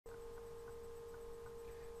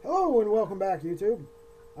Hello and welcome back, YouTube.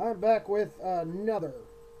 I'm back with another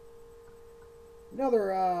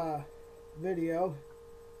video.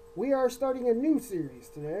 We are starting a new series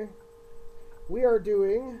today. We are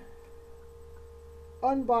doing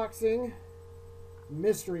unboxing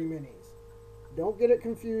mystery minis. Don't get it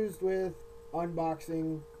confused with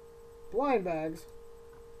unboxing blind bags.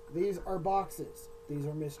 These are boxes. These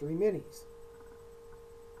are mystery minis.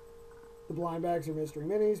 The blind bags are mystery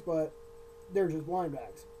minis, but they're just blind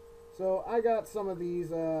bags. So I got some of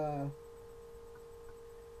these, I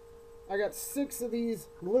got 6 of these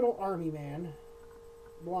little army man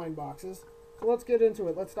blind boxes. So let's get into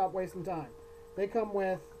it. Let's stop wasting time. They come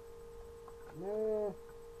with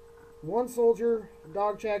 1 soldier,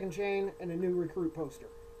 dog tag and chain, and a new recruit poster.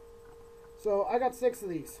 So I got 6 of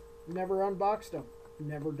these. Never unboxed them.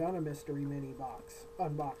 Never done a mystery mini box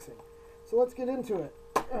unboxing. So let's get into it.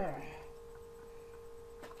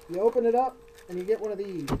 You open it up and you get one of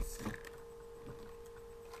these.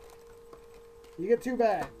 You get 2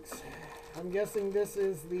 bags. I'm guessing this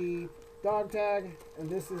is the dog tag and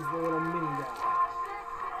this is the little mini guy.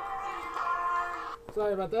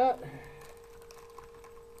 Sorry about that.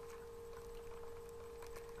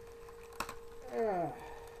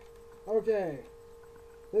 Okay.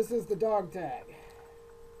 This is the dog tag.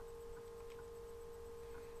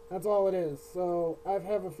 That's all it is. So I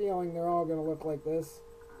have a feeling they're all going to look like this.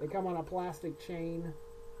 They come on a plastic chain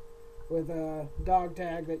with a dog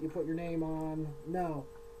tag that you put your name on. No,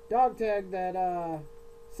 dog tag that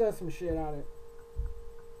says some shit on it.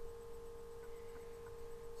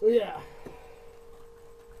 So yeah.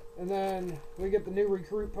 And then we get the new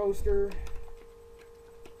recruit poster.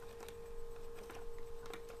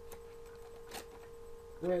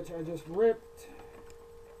 Which I just ripped.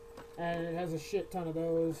 And it has a shit ton of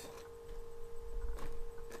those.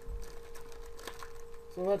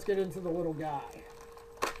 So let's get into the little guy.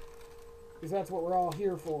 Because that's what we're all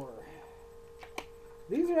here for.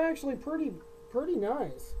 These are actually pretty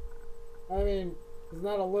nice. I mean, it's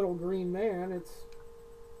not a little green man. It's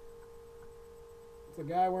a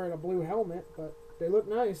guy wearing a blue helmet, but they look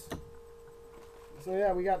nice. So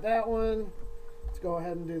yeah, we got that one. Let's go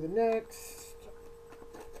ahead and do the next.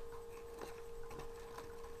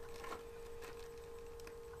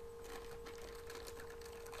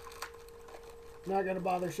 Not going to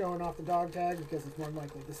bother showing off the dog tag because it's more than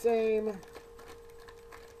likely the same.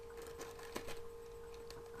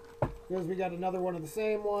 Because we got another one of the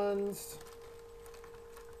same ones,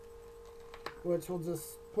 which we'll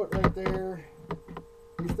just put right there.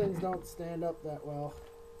 These things don't stand up that well.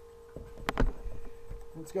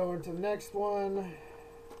 Let's go into the next one.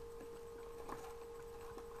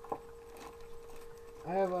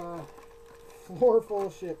 I have a floor full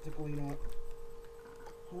of shit to clean up.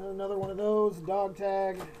 Another one of those, dog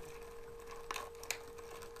tag.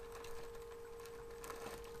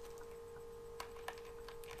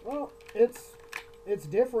 Well, it's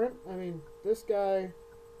different. I mean, this guy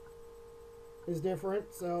is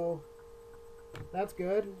different, so that's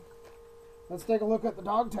good. Let's take a look at the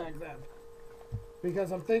dog tag then.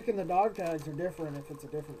 Because I'm thinking the dog tags are different if it's a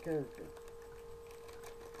different character.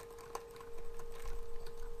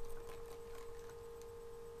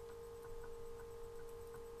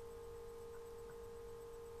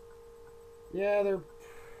 Yeah, they're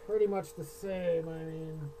pretty much the same. I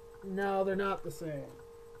mean, no, they're not the same.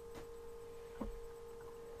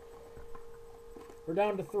 We're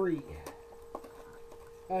down to 3.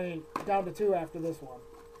 I mean, down to 2 after this one.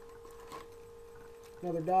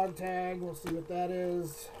 Another dog tag. We'll see what that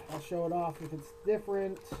is. I'll show it off if it's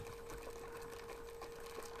different.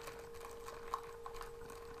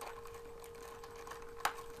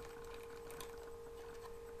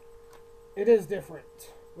 It is different.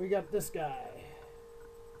 We got this guy.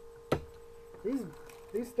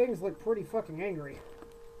 These things look pretty fucking angry.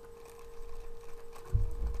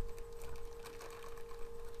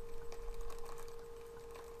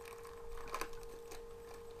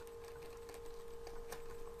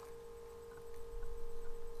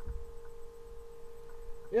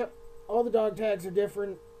 Yep, all the dog tags are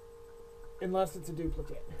different unless it's a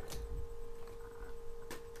duplicate.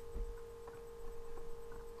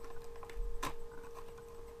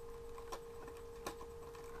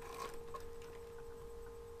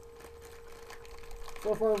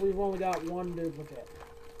 So far, we've only got 1 duplicate.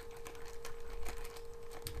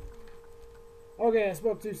 Okay, I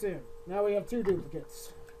spoke too soon. Now we have 2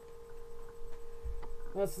 duplicates.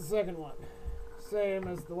 That's the second one. Same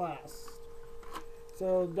as the last.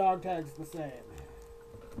 So the dog tag's the same.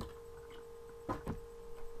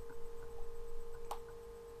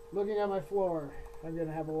 Looking at my floor, I'm going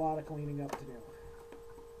to have a lot of cleaning up to do.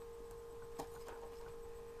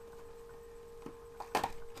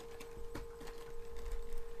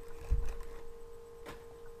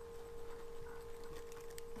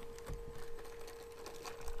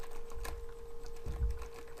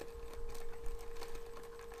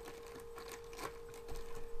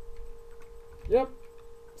 Yep,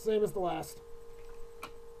 same as the last.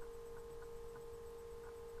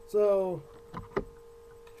 So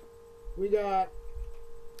we got,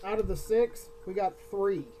 out of the 6, we got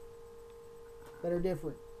 3 that are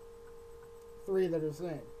different. 3 that are the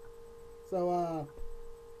same. So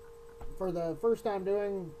for the first time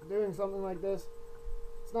doing something like this,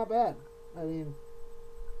 it's not bad. I mean,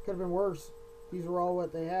 could have been worse. These were all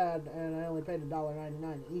what they had, and I only paid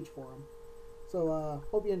 $1.99 each for them. So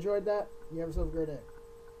hope you enjoyed that. You have yourself a great day.